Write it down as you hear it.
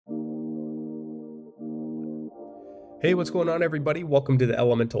Hey, what's going on, everybody? Welcome to the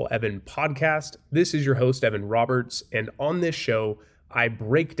Elemental Evan podcast. This is your host, Evan Roberts, and on this show, I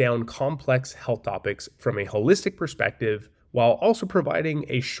break down complex health topics from a holistic perspective while also providing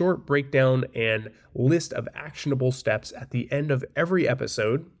a short breakdown and list of actionable steps at the end of every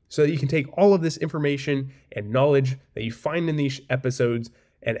episode so that you can take all of this information and knowledge that you find in these episodes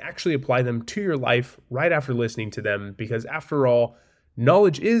and actually apply them to your life right after listening to them. Because after all,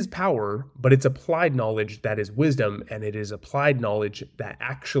 knowledge is power, but it's applied knowledge that is wisdom, and it is applied knowledge that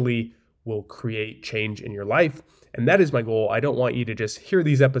actually will create change in your life. And that is my goal. I don't want you to just hear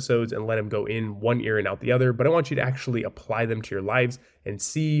these episodes and let them go in one ear and out the other, but I want you to actually apply them to your lives and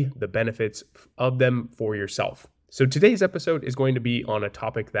see the benefits of them for yourself. So today's episode is going to be on a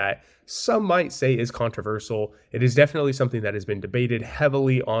topic that some might say is controversial. It is definitely something that has been debated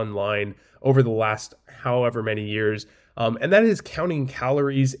heavily online over the last however many years. And that is counting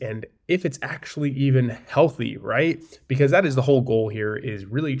calories and if it's actually even healthy, right? Because that is the whole goal here, is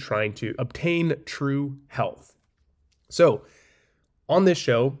really trying to obtain true health. So on this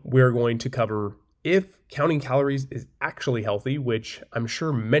show, we're going to cover if counting calories is actually healthy, which I'm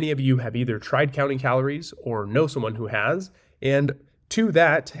sure many of you have either tried counting calories or know someone who has. And to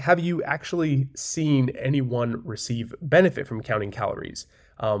that, have you actually seen anyone receive benefit from counting calories?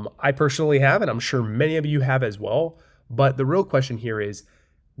 I personally have, and I'm sure many of you have as well. But the real question here is,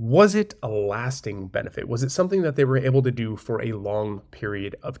 was it a lasting benefit? Was it something that they were able to do for a long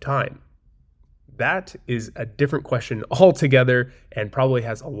period of time? That is a different question altogether and probably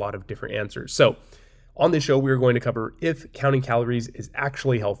has a lot of different answers. So on this show, we're going to cover if counting calories is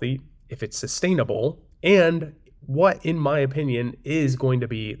actually healthy, if it's sustainable, and what, in my opinion, is going to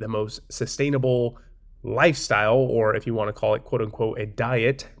be the most sustainable lifestyle, or if you want to call it quote unquote a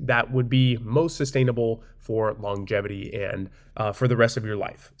diet, that would be most sustainable for longevity and for the rest of your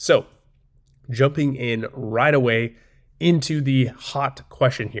life. So jumping in right away into the hot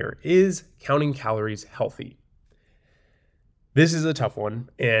question here, is counting calories healthy? This is a tough one,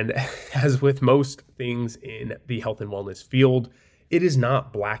 and as with most things in the health and wellness field, it is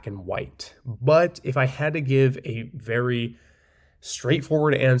not black and white. But if I had to give a very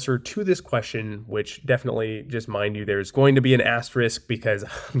straightforward answer to this question, which definitely, just mind you, there's going to be an asterisk because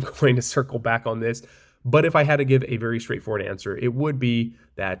I'm going to circle back on this. But if I had to give a very straightforward answer, it would be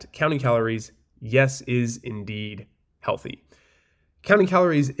that counting calories, yes, is indeed healthy. Counting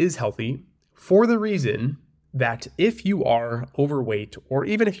calories is healthy for the reason that if you are overweight, or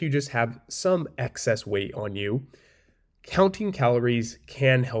even if you just have some excess weight on you, counting calories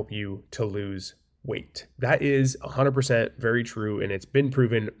can help you to lose weight. That is 100% very true, and it's been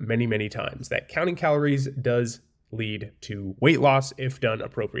proven many, many times that counting calories does lead to weight loss if done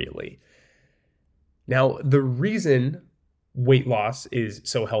appropriately. Now, the reason weight loss is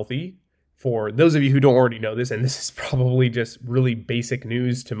so healthy, for those of you who don't already know this, and this is probably just really basic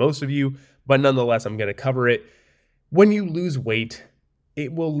news to most of you, but nonetheless, I'm going to cover it. When you lose weight,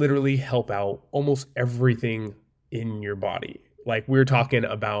 it will literally help out almost everything in your body. Like, we're talking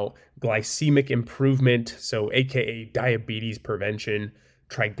about glycemic improvement, so AKA diabetes prevention,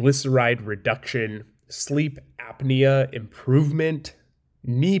 triglyceride reduction, sleep apnea improvement,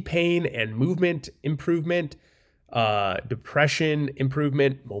 knee pain and movement improvement, depression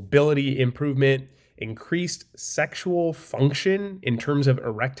improvement, mobility improvement, increased sexual function in terms of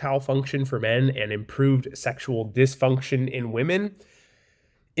erectile function for men, and improved sexual dysfunction in women,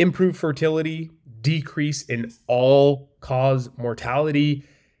 improved fertility, decrease in all-cause mortality,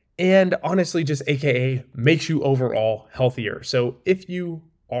 and honestly, just AKA makes you overall healthier. So if you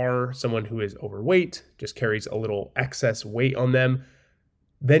are someone who is overweight, just carries a little excess weight on them,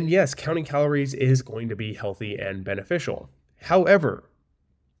 then yes, counting calories is going to be healthy and beneficial. However,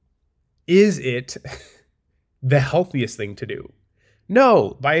 is it the healthiest thing to do?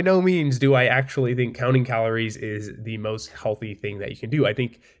 No, by no means do I actually think counting calories is the most healthy thing that you can do. I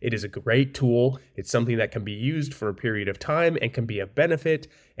think it is a great tool. It's something that can be used for a period of time and can be a benefit,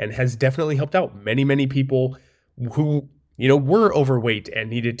 and has definitely helped out many, many people who, were overweight and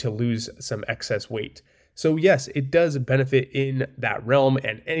needed to lose some excess weight. So yes, it does benefit in that realm.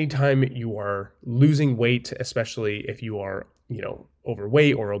 And anytime you are losing weight, especially if you are,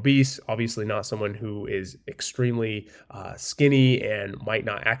 overweight or obese, obviously not someone who is extremely skinny and might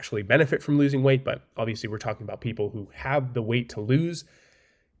not actually benefit from losing weight, but obviously we're talking about people who have the weight to lose,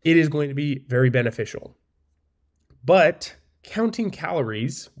 it is going to be very beneficial. But counting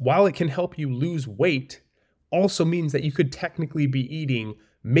calories, while it can help you lose weight, also means that you could technically be eating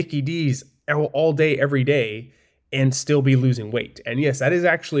Mickey D's all day, every day, and still be losing weight. And yes, that is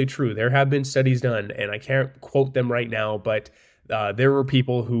actually true. There have been studies done, and I can't quote them right now, but There were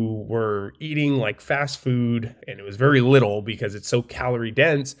people who were eating like fast food, and it was very little because it's so calorie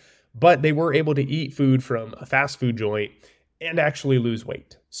dense, but they were able to eat food from a fast food joint and actually lose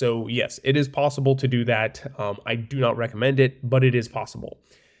weight. So, yes, it is possible to do that. I do not recommend it, but it is possible.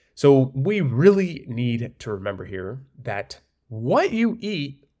 So, we really need to remember here that what you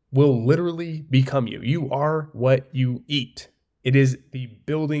eat will literally become you. You are what you eat. It is the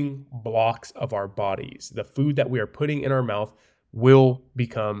building blocks of our bodies. The food that we are putting in our mouth will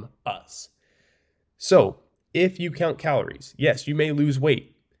become us. So, if you count calories, yes, you may lose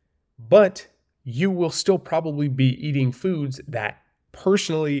weight, but you will still probably be eating foods that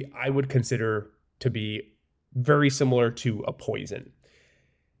personally I would consider to be very similar to a poison.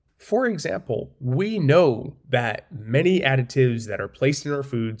 For example, we know that many additives that are placed in our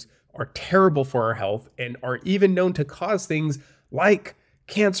foods are terrible for our health and are even known to cause things like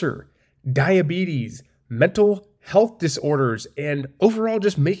cancer, diabetes, mental health disorders, and overall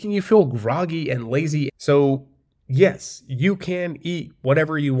just making you feel groggy and lazy. So, yes, you can eat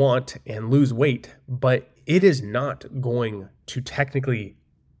whatever you want and lose weight, but it is not going to technically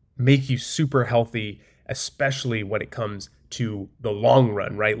make you super healthy, especially when it comes to the long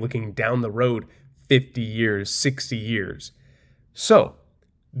run, right? Looking down the road 50 years, 60 years. So,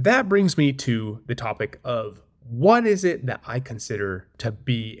 that brings me to the topic of what is it that I consider to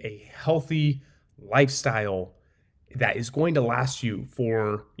be a healthy lifestyle that is going to last you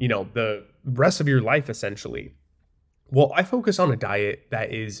for, the rest of your life essentially. Well, I focus on a diet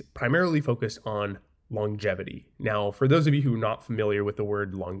that is primarily focused on longevity. Now, for those of you who are not familiar with the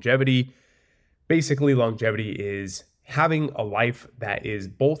word longevity, basically longevity is having a life that is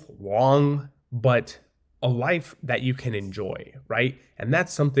both long, but a life that you can enjoy, right? And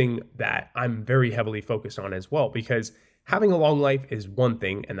that's something that I'm very heavily focused on as well, because having a long life is one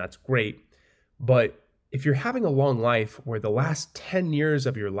thing, and that's great. But if you're having a long life where the last 10 years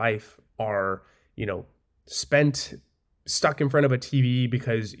of your life are, spent stuck in front of a TV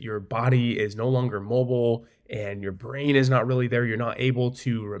because your body is no longer mobile and your brain is not really there, you're not able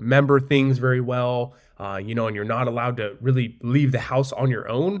to remember things very well, and you're not allowed to really leave the house on your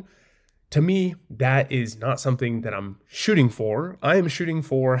own. To me, that is not something that I'm shooting for. I am shooting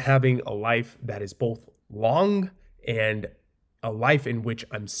for having a life that is both long and a life in which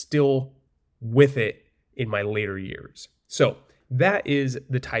I'm still with it in my later years. So that is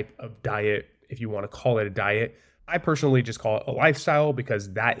the type of diet, if you want to call it a diet. I personally just call it a lifestyle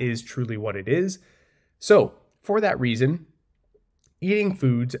because that is truly what it is. So for that reason, eating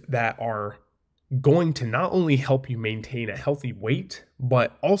foods that are going to not only help you maintain a healthy weight,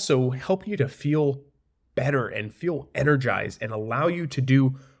 but also help you to feel better and feel energized and allow you to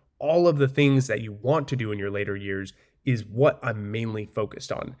do all of the things that you want to do in your later years is what I'm mainly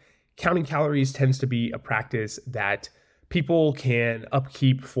focused on. Counting calories tends to be a practice that people can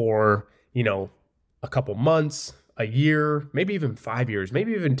upkeep for, a couple months, a year, maybe even 5 years,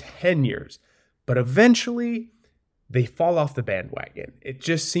 maybe even 10 years. But eventually, they fall off the bandwagon. It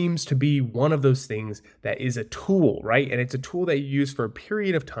just seems to be one of those things that is a tool, right? And it's a tool that you use for a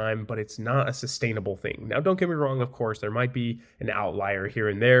period of time, but it's not a sustainable thing. Now, don't get me wrong, of course, there might be an outlier here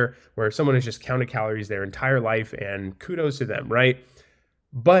and there where someone has just counted calories their entire life and kudos to them, right?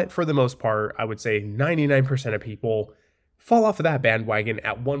 But for the most part, I would say 99% of people fall off of that bandwagon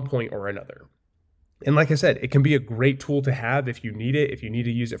at one point or another. And like I said, it can be a great tool to have if you need it, if you need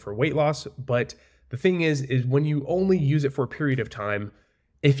to use it for weight loss. But the thing is when you only use it for a period of time,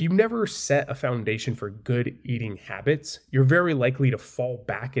 if you never set a foundation for good eating habits, you're very likely to fall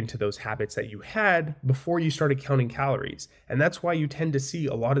back into those habits that you had before you started counting calories. And that's why you tend to see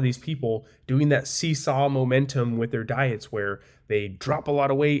a lot of these people doing that seesaw momentum with their diets where they drop a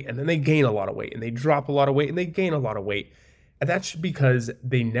lot of weight and then they gain a lot of weight and they drop a lot of weight and they gain a lot of weight. And that's because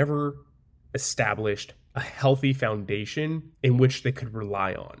they never established a healthy foundation in which they could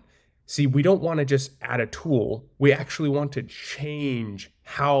rely on. See, we don't want to just add a tool. We actually want to change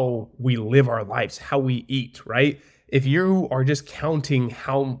how we live our lives, how we eat, right? If you are just counting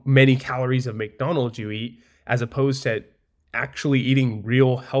how many calories of McDonald's you eat, as opposed to actually eating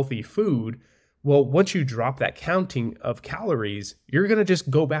real healthy food, well, once you drop that counting of calories, you're going to just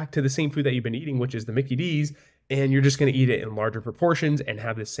go back to the same food that you've been eating, which is the Mickey D's, and you're just going to eat it in larger proportions and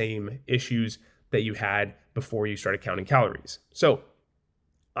have the same issues that you had before you started counting calories. So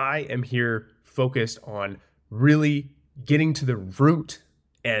I am here focused on really getting to the root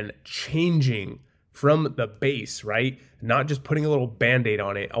and changing from the base, right? Not just putting a little Band-Aid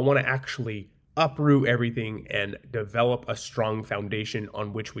on it. I want to actually uproot everything and develop a strong foundation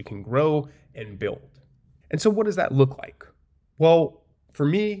on which we can grow and build. And so what does that look like? Well, for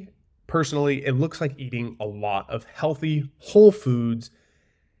me personally, it looks like eating a lot of healthy, whole foods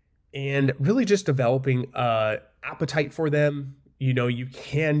and really just developing a appetite for them. You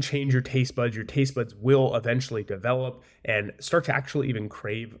can change your taste buds. Your taste buds will eventually develop and start to actually even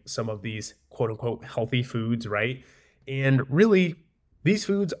crave some of these quote unquote healthy foods, right? And really, these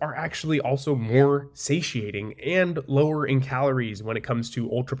foods are actually also more satiating and lower in calories when it comes to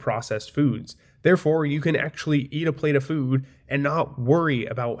ultra processed foods. Therefore, you can actually eat a plate of food and not worry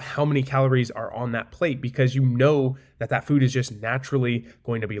about how many calories are on that plate because you know that that food is just naturally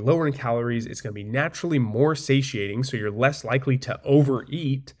going to be lower in calories. It's going to be naturally more satiating, so you're less likely to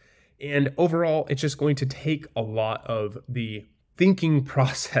overeat. And overall, it's just going to take a lot of the thinking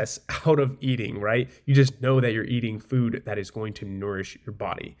process out of eating, right? You just know that you're eating food that is going to nourish your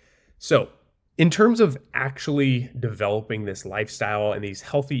body. So, in terms of actually developing this lifestyle and these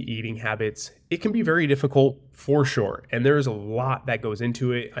healthy eating habits, it can be very difficult for sure. And there is a lot that goes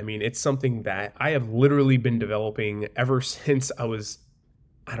into it. I mean, it's something that I have literally been developing ever since I was,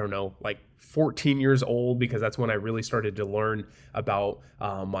 I don't know, like 14 years old, because that's when I really started to learn about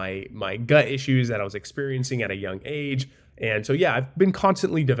my gut issues that I was experiencing at a young age. And so, yeah, I've been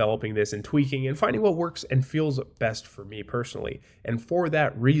constantly developing this and tweaking and finding what works and feels best for me personally. And for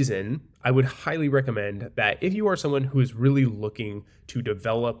that reason, I would highly recommend that if you are someone who is really looking to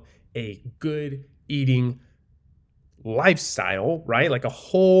develop a good eating lifestyle, right? Like a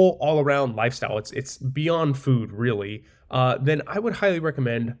whole all around lifestyle. It's beyond food really. Then I would highly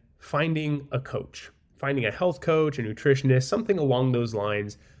recommend finding a coach, finding a health coach, a nutritionist, something along those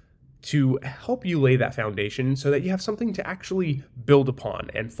lines to help you lay that foundation so that you have something to actually build upon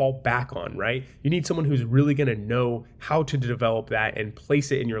and fall back on, right? You need someone who's really going to know how to develop that and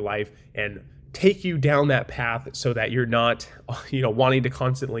place it in your life and take you down that path so that you're not, wanting to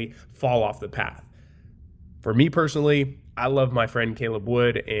constantly fall off the path. For me personally, I love my friend Caleb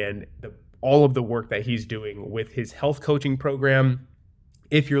Wood and all of the work that he's doing with his health coaching program.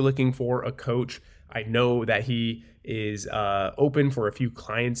 If you're looking for a coach, I know that he is open for a few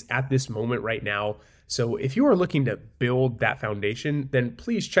clients at this moment right now. So if you are looking to build that foundation, then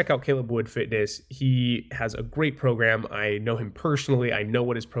please check out Caleb Wood Fitness. He has a great program. I know him personally. I know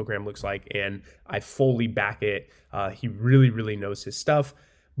what his program looks like, and I fully back it. He really, really knows his stuff.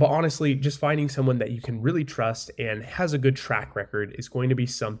 But honestly, just finding someone that you can really trust and has a good track record is going to be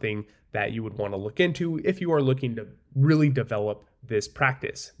something that you would want to look into if you are looking to really develop this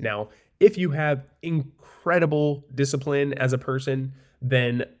practice. Now, if you have incredible discipline as a person,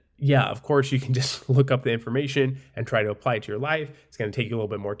 then yeah, of course, you can just look up the information and try to apply it to your life. It's going to take you a little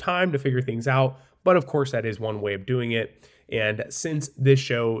bit more time to figure things out. But of course, that is one way of doing it. And since this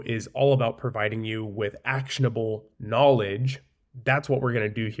show is all about providing you with actionable knowledge, that's what we're going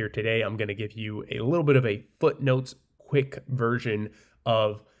to do here today. I'm going to give you a little bit of a footnotes, quick version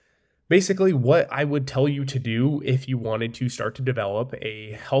of basically what I would tell you to do if you wanted to start to develop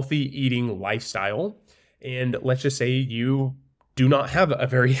a healthy eating lifestyle. And let's just say you do not have a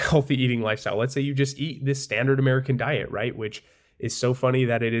very healthy eating lifestyle. Let's say you just eat this standard American diet, right? Which is so funny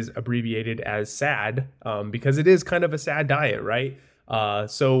that it is abbreviated as SAD because it is kind of a sad diet, right?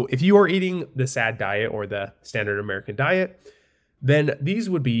 So if you are eating the SAD diet or the standard American diet, then these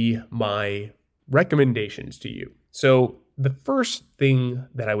would be my recommendations to you. So the first thing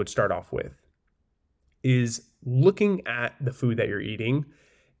that I would start off with is looking at the food that you're eating.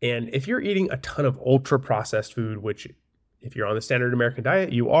 And if you're eating a ton of ultra processed food, which if you're on the standard American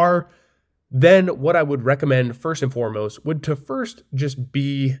diet, you are, then what I would recommend first and foremost would to first just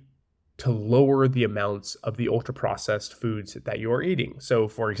be to lower the amounts of the ultra processed foods that you are eating. So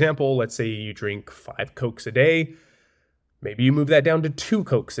for example, let's say you drink 5 Cokes a day. Maybe you move that down to 2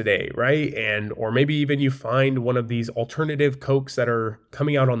 Cokes a day, right? Or maybe even you find one of these alternative Cokes that are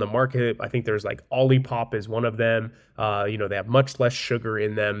coming out on the market. I think there's like Olipop is one of them. They have much less sugar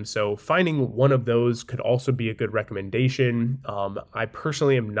in them. So finding one of those could also be a good recommendation. I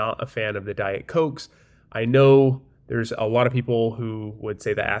personally am not a fan of the Diet Cokes. I know there's a lot of people who would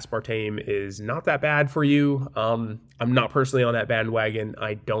say that aspartame is not that bad for you. I'm not personally on that bandwagon.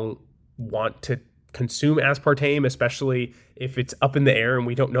 I don't want to consume aspartame, especially if it's up in the air and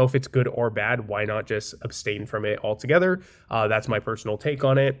we don't know if it's good or bad. Why not just abstain from it altogether? That's my personal take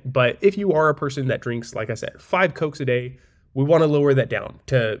on it. But if you are a person that drinks, like I said, 5 Cokes a day, we want to lower that down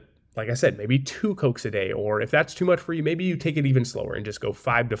to, like I said, maybe 2 Cokes a day. Or if that's too much for you, maybe you take it even slower and just go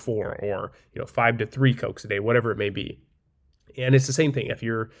 5 to 4 or 5 to 3 Cokes a day, whatever it may be. And it's the same thing. If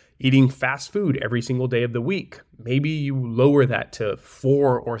you're eating fast food every single day of the week, maybe you lower that to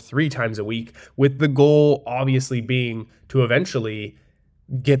 4 or 3 times a week, with the goal obviously being to eventually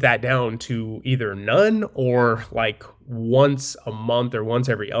get that down to either none or like once a month or once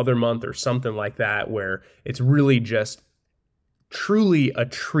every other month or something like that, where it's really just truly a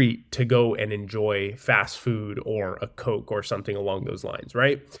treat to go and enjoy fast food or a Coke or something along those lines,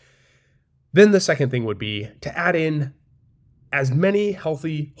 right? Then the second thing would be to add in as many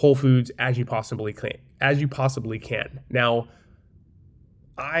healthy whole foods as you possibly can. Now,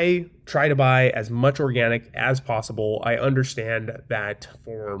 I try to buy as much organic as possible. I understand that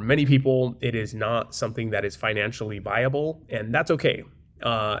for many people, it is not something that is financially viable, and that's okay.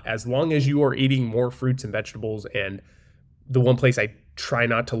 As long as you are eating more fruits and vegetables, and the one place I try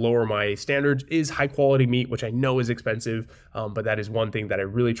not to lower my standards is high quality meat, which I know is expensive, but that is one thing that I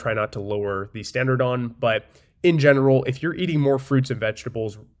really try not to lower the standard on. But in general, if you're eating more fruits and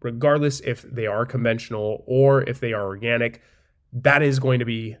vegetables, regardless if they are conventional or if they are organic, that is going to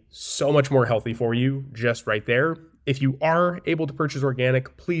be so much more healthy for you just right there. If you are able to purchase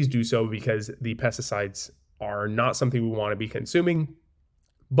organic, please do so, because the pesticides are not something we want to be consuming.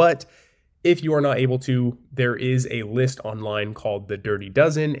 But if you are not able to, there is a list online called the Dirty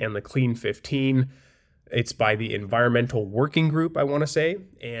Dozen and the Clean 15. It's by the Environmental Working Group, I want to say,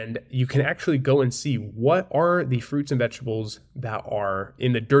 and you can actually go and see what are the fruits and vegetables that are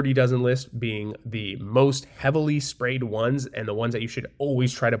in the Dirty Dozen list, being the most heavily sprayed ones and the ones that you should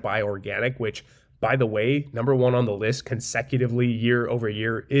always try to buy organic, which, by the way, number one on the list consecutively year over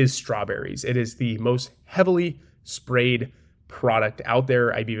year is strawberries. It is the most heavily sprayed product out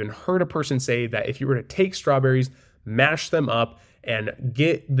there. I've even heard a person say that if you were to take strawberries, mash them up, and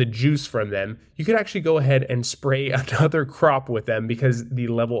get the juice from them, you could actually go ahead and spray another crop with them, because the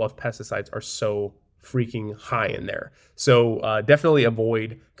level of pesticides are so freaking high in there. So definitely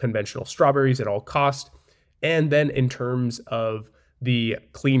avoid conventional strawberries at all costs. And then in terms of the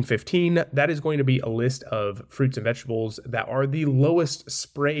Clean 15, that is going to be a list of fruits and vegetables that are the lowest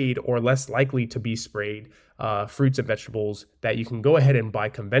sprayed or less likely to be sprayed fruits and vegetables that you can go ahead and buy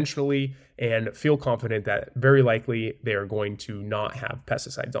conventionally and feel confident that very likely they are going to not have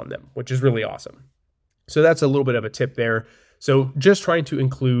pesticides on them, which is really awesome. So that's a little bit of a tip there. So just trying to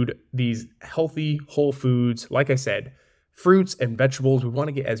include these healthy whole foods, like I said, fruits and vegetables. We want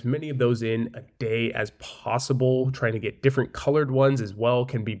to get as many of those in a day as possible. Trying to get different colored ones as well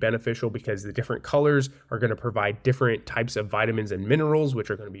can be beneficial, because the different colors are going to provide different types of vitamins and minerals,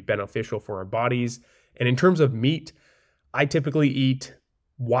 which are going to be beneficial for our bodies. And in terms of meat, I typically eat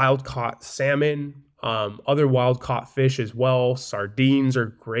wild caught salmon, other wild caught fish as well. Sardines are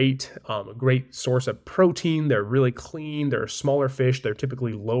great, a great source of protein. They're really clean. They're smaller fish. They're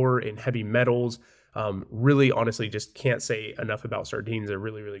typically lower in heavy metals. Really, honestly, just can't say enough about sardines. They're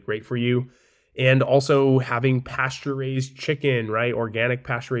really, really great for you. And also having pasture-raised chicken, right? Organic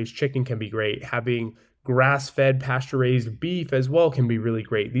pasture-raised chicken can be great. Having grass-fed pasture-raised beef as well can be really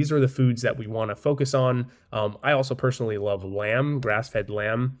great. These are the foods that we want to focus on. I also personally love lamb. Grass-fed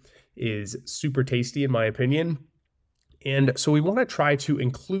lamb is super tasty in my opinion. And so we want to try to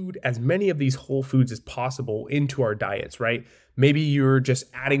include as many of these whole foods as possible into our diets, right? Maybe you're just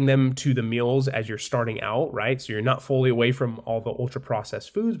adding them to the meals as you're starting out, right? So you're not fully away from all the ultra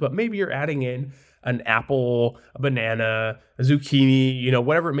processed foods, but maybe you're adding in an apple, a banana, a zucchini,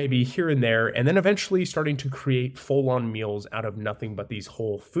 whatever it may be here and there, and then eventually starting to create full-on meals out of nothing but these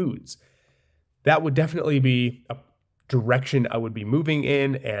whole foods. That would definitely be a direction I would be moving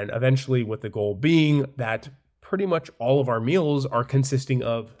in, and eventually with the goal being that pretty much all of our meals are consisting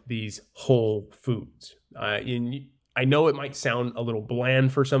of these whole foods. I know it might sound a little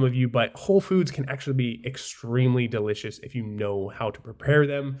bland for some of you, but whole foods can actually be extremely delicious if you know how to prepare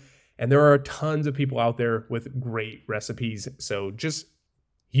them. And there are tons of people out there with great recipes. So just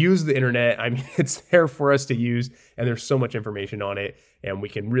use the internet. I mean, it's there for us to use, and there's so much information on it, and we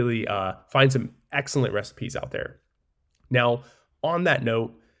can really find some excellent recipes out there. Now, on that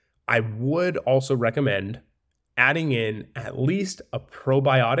note, I would also recommend adding in at least a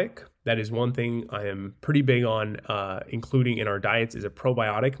probiotic. That is one thing I am pretty big on including in our diets, is a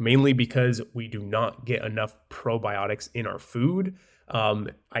probiotic, mainly because we do not get enough probiotics in our food.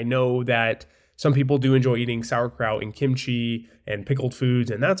 I know that some people do enjoy eating sauerkraut and kimchi and pickled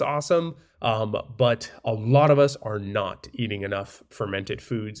foods, and that's awesome. But a lot of us are not eating enough fermented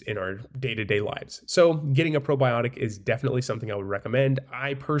foods in our day-to-day lives. So getting a probiotic is definitely something I would recommend.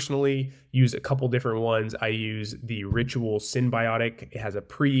 I personally use a couple different ones. I use the Ritual Synbiotic. It has a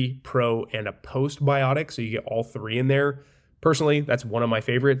pre, pro, and a postbiotic, so you get all three in there. Personally, that's one of my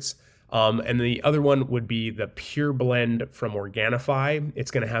favorites. And the other one would be the Pure Blend from Organifi.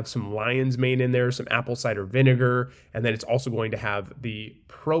 It's going to have some lion's mane in there, some apple cider vinegar, and then it's also going to have the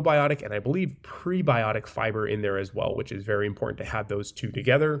probiotic and I believe prebiotic fiber in there as well, which is very important to have those two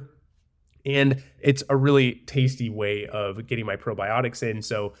together. And it's a really tasty way of getting my probiotics in.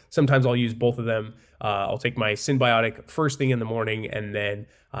 So sometimes I'll use both of them. I'll take my Synbiotic first thing in the morning, and then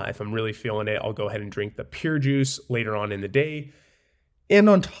if I'm really feeling it, I'll go ahead and drink the Pure Juice later on in the day. And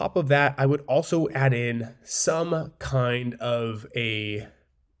on top of that, I would also add in some kind of a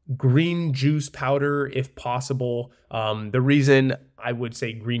green juice powder if possible. The reason I would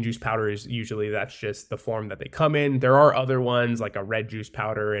say green juice powder is usually that's just the form that they come in. There are other ones like a red juice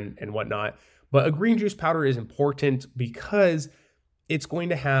powder and whatnot, but a green juice powder is important because it's going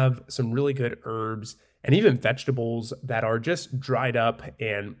to have some really good herbs and even vegetables that are just dried up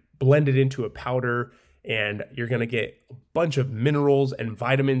and blended into a powder. And you're going to get a bunch of minerals and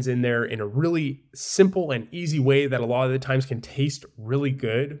vitamins in there in a really simple and easy way that a lot of the times can taste really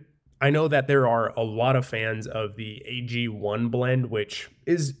good. I know that there are a lot of fans of the AG1 blend, which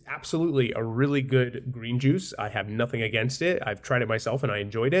is absolutely a really good green juice. I have nothing against it. I've tried it myself and I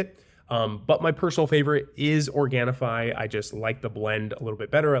enjoyed it. But my personal favorite is Organifi. I just like the blend a little bit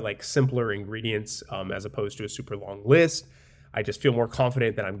better. I like simpler ingredients as opposed to a super long list. I just feel more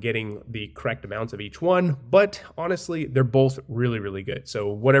confident that I'm getting the correct amounts of each one. But honestly, they're both really, really good. So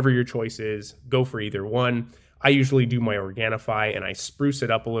whatever your choice is, go for either one. I usually do my Organifi and I spruce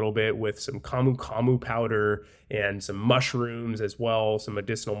it up a little bit with some Camu Camu powder and some mushrooms as well, some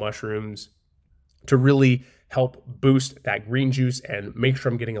medicinal mushrooms to really help boost that green juice and make sure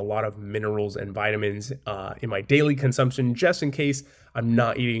I'm getting a lot of minerals and vitamins in my daily consumption, just in case I'm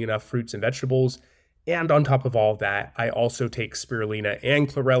not eating enough fruits and vegetables. And on top of all of that, I also take spirulina and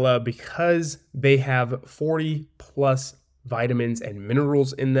chlorella because they have 40 plus vitamins and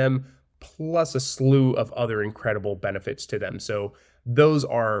minerals in them, plus a slew of other incredible benefits to them. So those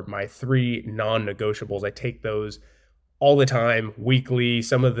are my three non-negotiables. I take those all the time, weekly,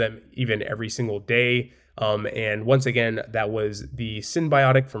 some of them even every single day. And once again, that was the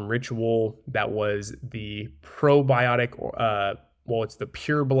Synbiotic from Ritual. That was the probiotic, it's the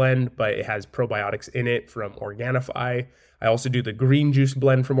Pure Blend, but it has probiotics in it from Organifi. I also do the green juice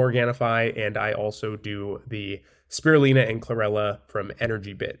blend from Organifi, and I also do the spirulina and chlorella from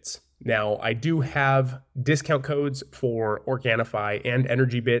Energy Bits. Now, I do have discount codes for Organifi and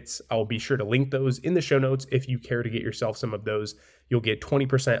Energy Bits. I'll be sure to link those in the show notes. If you care to get yourself some of those, you'll get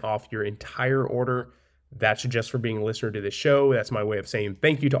 20% off your entire order. That's just for being a listener to the show. That's my way of saying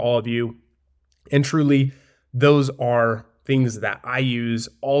thank you to all of you. And truly, those are things that I use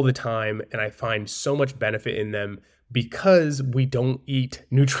all the time, and I find so much benefit in them because we don't eat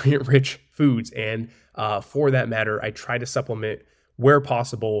nutrient-rich foods. And for that matter, I try to supplement where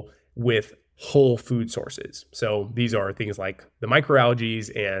possible with whole food sources. So these are things like the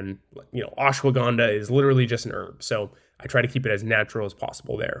microalgae, and ashwagandha is literally just an herb. So I try to keep it as natural as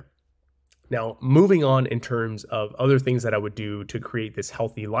possible there. Now, moving on in terms of other things that I would do to create this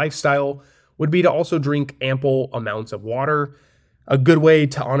healthy lifestyle would be to also drink ample amounts of water. A good way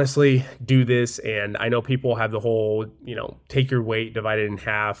to honestly do this, and I know people have the whole, take your weight, divide it in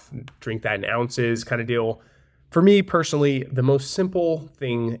half, drink that in ounces kind of deal. For me personally, the most simple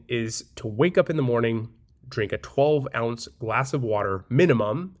thing is to wake up in the morning, drink a 12-ounce glass of water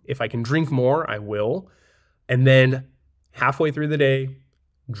minimum. If I can drink more, I will. And then halfway through the day,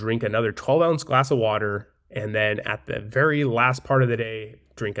 drink another 12-ounce glass of water. And then at the very last part of the day,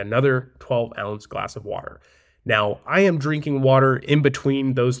 drink another 12-ounce glass of water. Now, I am drinking water in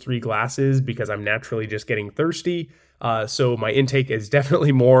between those three glasses because I'm naturally just getting thirsty. So my intake is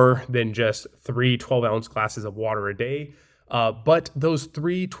definitely more than just 3 12-ounce glasses of water a day. But those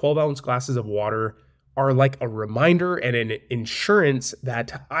 3 12-ounce glasses of water are like a reminder and an insurance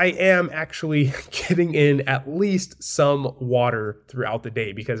that I am actually getting in at least some water throughout the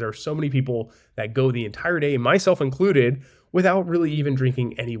day, because there are so many people that go the entire day, myself included, without really even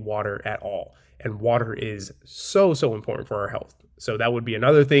drinking any water at all. And water is so, so important for our health. So that would be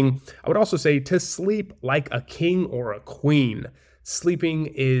another thing. I would also say to sleep like a king or a queen. Sleeping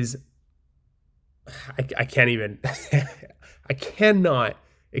is, I can't even, I cannot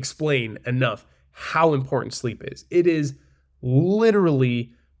explain enough how important sleep is. It is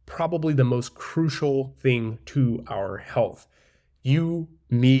literally probably the most crucial thing to our health. You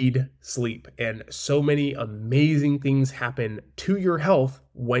need sleep, and so many amazing things happen to your health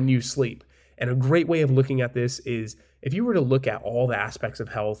when you sleep. And a great way of looking at this is if you were to look at all the aspects of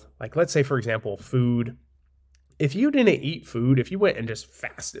health, like let's say, for example, food. If you didn't eat food, if you went and just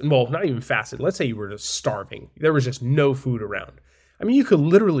fasted, well, not even fasted, let's say you were just starving, there was just no food around. I mean, you could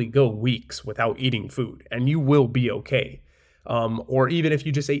literally go weeks without eating food and you will be okay. Or even if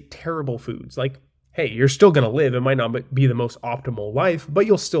you just ate terrible foods, like, hey, you're still going to live. It might not be the most optimal life, but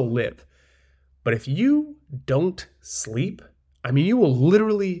you'll still live. But if you don't sleep, I mean, you will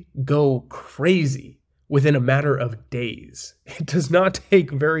literally go crazy within a matter of days. It does not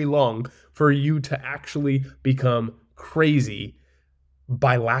take very long for you to actually become crazy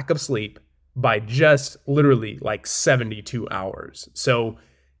by lack of sleep by just literally like 72 hours. So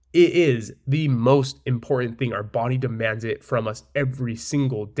it is the most important thing. Our body demands it from us every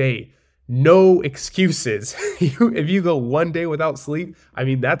single day. No excuses. If you go one day without sleep, I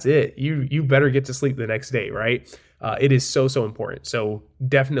mean, that's it. You better get to sleep the next day, right? It is so important. So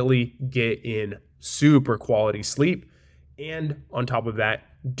definitely get in super quality sleep. And on top of that,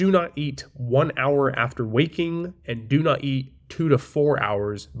 do not eat 1 hour after waking and do not eat 2 to 4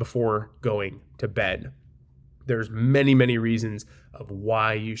 hours before going to bed. There's many, many reasons of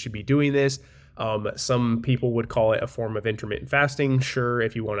why you should be doing this. Some people would call it a form of intermittent fasting. Sure,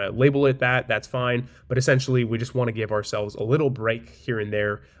 if you want to label it that, that's fine. But essentially, we just want to give ourselves a little break here and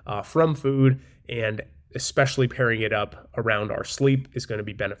there from food, and especially pairing it up around our sleep is going to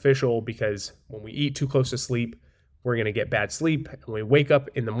be beneficial, because when we eat too close to sleep, we're going to get bad sleep. And when we wake up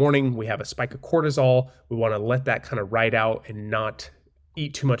in the morning, we have a spike of cortisol. We want to let that kind of ride out and not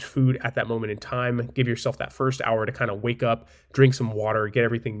eat too much food at that moment in time. Give yourself that first hour to kind of wake up, drink some water, get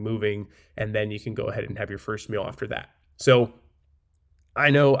everything moving, and then you can go ahead and have your first meal after that. So I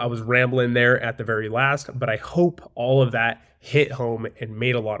know I was rambling there at the very last, but I hope all of that hit home and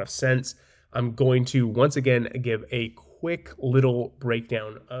made a lot of sense. I'm going to once again give a quick little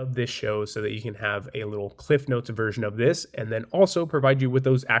breakdown of this show so that you can have a little Cliff Notes version of this, and then also provide you with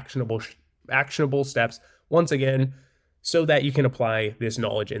those actionable steps once again, so that you can apply this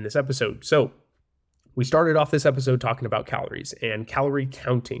knowledge in this episode. So we started off this episode talking about calories and calorie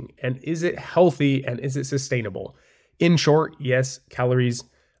counting, and is it healthy and is it sustainable? In short, yes,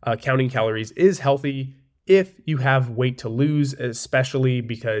 counting calories is healthy if you have weight to lose, especially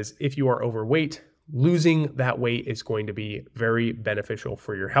because if you are overweight, losing that weight is going to be very beneficial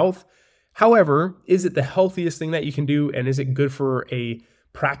for your health. However, is it the healthiest thing that you can do, and is it good for a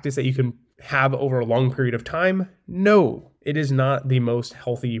practice that you can have over a long period of time? No, it is not the most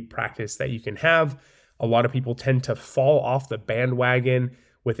healthy practice that you can have. A lot of people tend to fall off the bandwagon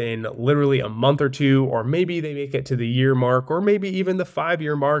within literally a month or two, or maybe they make it to the year mark, or maybe even the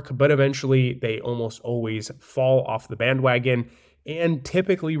 5-year mark, but eventually they almost always fall off the bandwagon and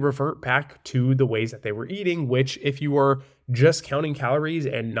typically revert back to the ways that they were eating, which, if you are just counting calories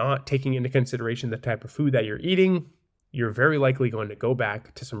and not taking into consideration the type of food that you're eating, you're very likely going to go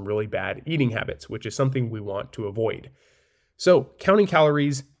back to some really bad eating habits, which is something we want to avoid. So counting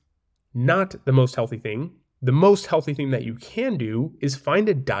calories, not the most healthy thing. The most healthy thing that you can do is find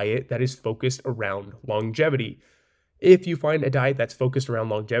a diet that is focused around longevity. If you find a diet that's focused around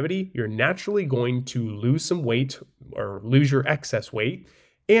longevity, you're naturally going to lose some weight or lose your excess weight.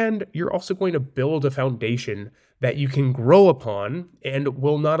 And you're also going to build a foundation that you can grow upon and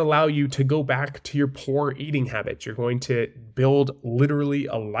will not allow you to go back to your poor eating habits. You're going to build literally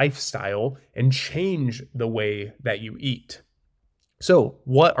a lifestyle and change the way that you eat. So,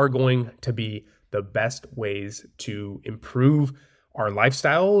 what are going to be the best ways to improve our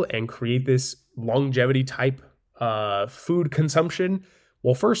lifestyle and create this longevity type food consumption?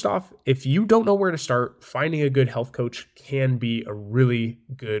 Well, first off, if you don't know where to start, finding a good health coach can be a really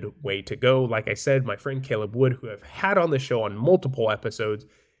good way to go. Like I said, my friend Caleb Wood, who I've had on the show on multiple episodes,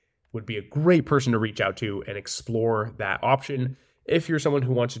 would be a great person to reach out to and explore that option. If you're someone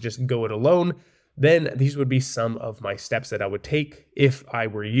who wants to just go it alone, then these would be some of my steps that I would take if I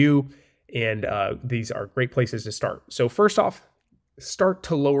were you. And these are great places to start. So first off, start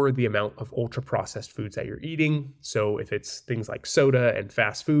to lower the amount of ultra processed foods that you're eating. So if it's things like soda and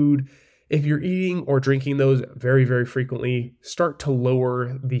fast food, if you're eating or drinking those very, very frequently, start to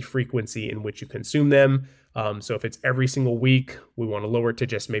lower the frequency in which you consume them. So if it's every single week, we want to lower it to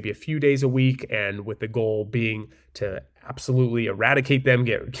just maybe a few days a week, and with the goal being to absolutely eradicate them,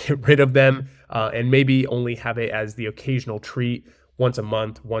 get rid of them, and maybe only have it as the occasional treat once a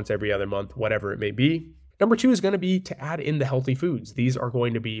month, once every other month, whatever it may be. Number 2 is going to be to add in the healthy foods. These are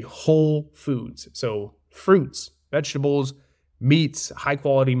going to be whole foods. So fruits, vegetables, meats, high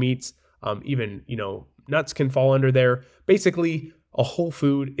quality meats, even, nuts can fall under there. Basically, a whole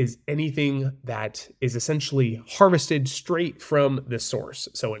food is anything that is essentially harvested straight from the source.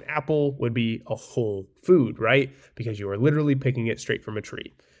 So an apple would be a whole food, right? Because you are literally picking it straight from a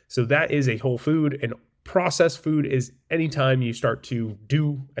tree. So that is a whole food. And processed food is anytime you start to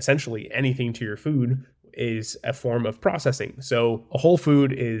do essentially anything to your food is a form of processing. So a whole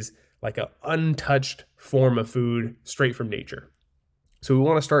food is like an untouched form of food straight from nature. So we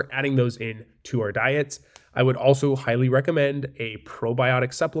want to start adding those in to our diets. I would also highly recommend a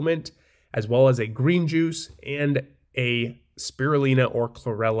probiotic supplement, as well as a green juice and a spirulina or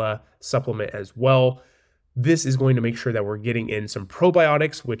chlorella supplement as well. This is going to make sure that we're getting in some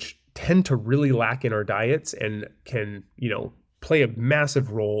probiotics, which tend to really lack in our diets and can, play a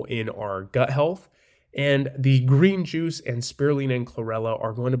massive role in our gut health. And the green juice and spirulina and chlorella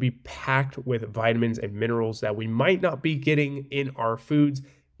are going to be packed with vitamins and minerals that we might not be getting in our foods.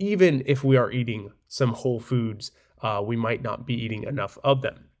 Even if we are eating some whole foods, we might not be eating enough of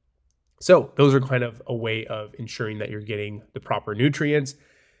them. So those are kind of a way of ensuring that you're getting the proper nutrients.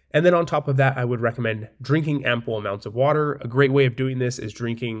 And then on top of that, I would recommend drinking ample amounts of water. A great way of doing this is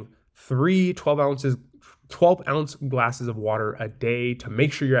drinking 3 12-ounce glasses of water a day to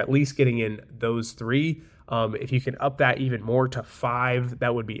make sure you're at least getting in those 3. If you can up that even more to 5,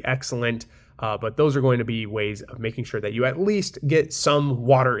 that would be excellent. But those are going to be ways of making sure that you at least get some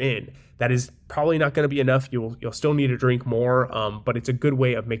water in. That is probably not going to be enough. You'll still need to drink more, but it's a good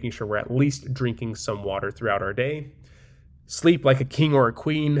way of making sure we're at least drinking some water throughout our day. Sleep like a king or a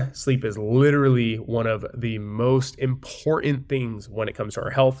queen. Sleep is literally one of the most important things when it comes to our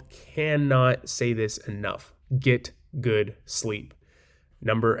health. Cannot say this enough. Get good sleep.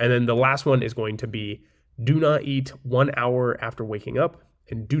 And then the last one is going to be do not eat 1 hour after waking up,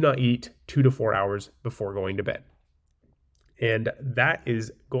 and do not eat 2 to 4 hours before going to bed. And that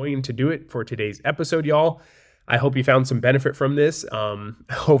is going to do it for today's episode, y'all. I hope you found some benefit from this.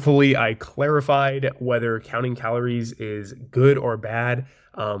 Hopefully I clarified whether counting calories is good or bad.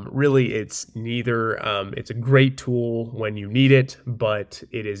 Really, it's neither. It's a great tool when you need it, but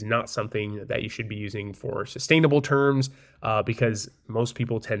it is not something that you should be using for sustainable terms because most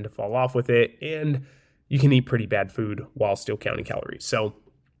people tend to fall off with it, and you can eat pretty bad food while still counting calories. So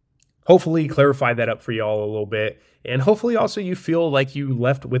hopefully clarify that up for y'all a little bit. And hopefully also you feel like you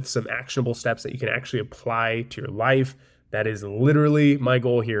left with some actionable steps that you can actually apply to your life. That is literally my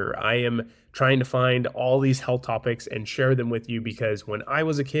goal here. I am trying to find all these health topics and share them with you because when I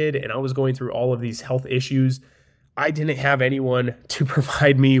was a kid and I was going through all of these health issues, I didn't have anyone to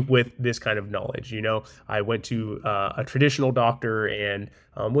provide me with this kind of knowledge. I went to a traditional doctor and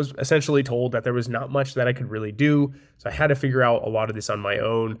was essentially told that there was not much that I could really do. So I had to figure out a lot of this on my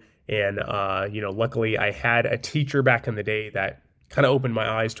own. And, luckily I had a teacher back in the day that kind of opened my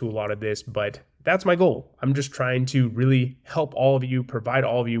eyes to a lot of this, but that's my goal. I'm just trying to really help all of you, provide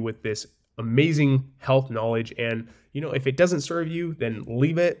all of you with this amazing health knowledge. And, if it doesn't serve you, then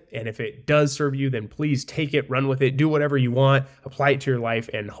leave it. And if it does serve you, then please take it, run with it, do whatever you want, apply it to your life,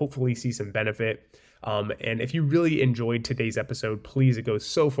 and hopefully see some benefit. And if you really enjoyed today's episode, please, it goes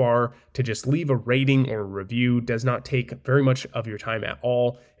so far to just leave a rating or a review. Does not take very much of your time at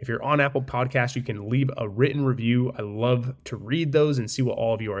all. If you're on Apple Podcasts, you can leave a written review. I love to read those and see what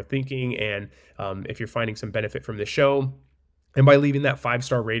all of you are thinking. And if you're finding some benefit from the show, and by leaving that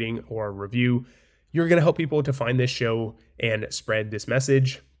 5-star rating or review, you're going to help people to find this show and spread this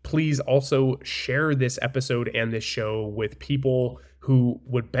message. Please also share this episode and this show with people who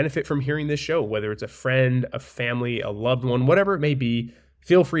would benefit from hearing this show, whether it's a friend, a family, a loved one, whatever it may be.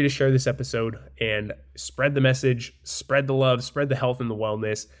 Feel free to share this episode and spread the message, spread the love, spread the health and the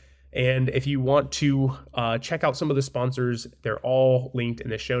wellness. And if you want to check out some of the sponsors, they're all linked in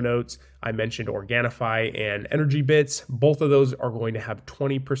the show notes. I mentioned Organifi and Energy Bits. Both of those are going to have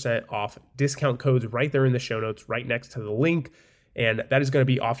 20% off discount codes right there in the show notes, right next to the link. And that is going to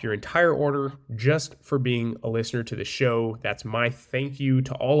be off your entire order just for being a listener to the show. That's my thank you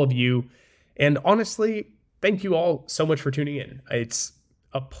to all of you. And honestly, thank you all so much for tuning in. It's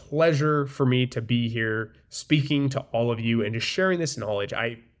a pleasure for me to be here speaking to all of you and just sharing this knowledge.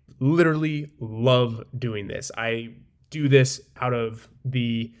 I literally love doing this. I do this out of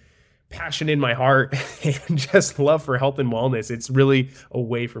the passion in my heart and just love for health and wellness. It's really a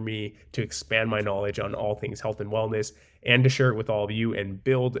way for me to expand my knowledge on all things health and wellness and to share it with all of you and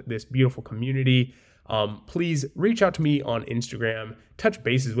build this beautiful community. Please reach out to me on Instagram, touch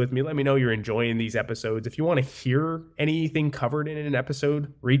bases with me. Let me know you're enjoying these episodes. If you want to hear anything covered in an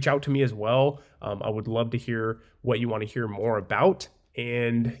episode, reach out to me as well. I would love to hear what you want to hear more about.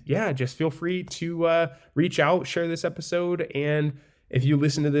 And yeah, just feel free to reach out, share this episode. And if you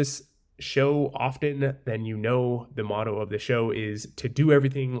listen to this show often, then you know the motto of the show is to do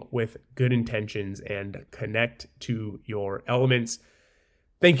everything with good intentions and connect to your elements.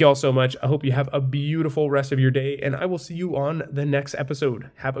 Thank you all so much. I hope you have a beautiful rest of your day, and I will see you on the next episode.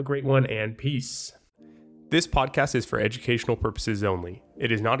 Have a great one, and peace. This podcast is for educational purposes only.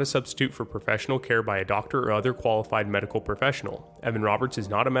 It is not a substitute for professional care by a doctor or other qualified medical professional. Evan Roberts is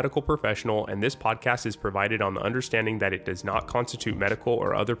not a medical professional, and this podcast is provided on the understanding that it does not constitute medical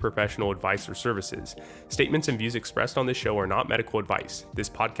or other professional advice or services. Statements and views expressed on this show are not medical advice. This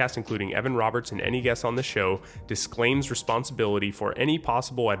podcast, including Evan Roberts and any guests on the show, disclaims responsibility for any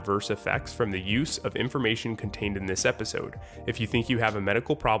possible adverse effects from the use of information contained in this episode. If you think you have a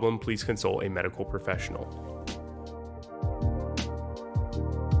medical problem, please consult a medical professional.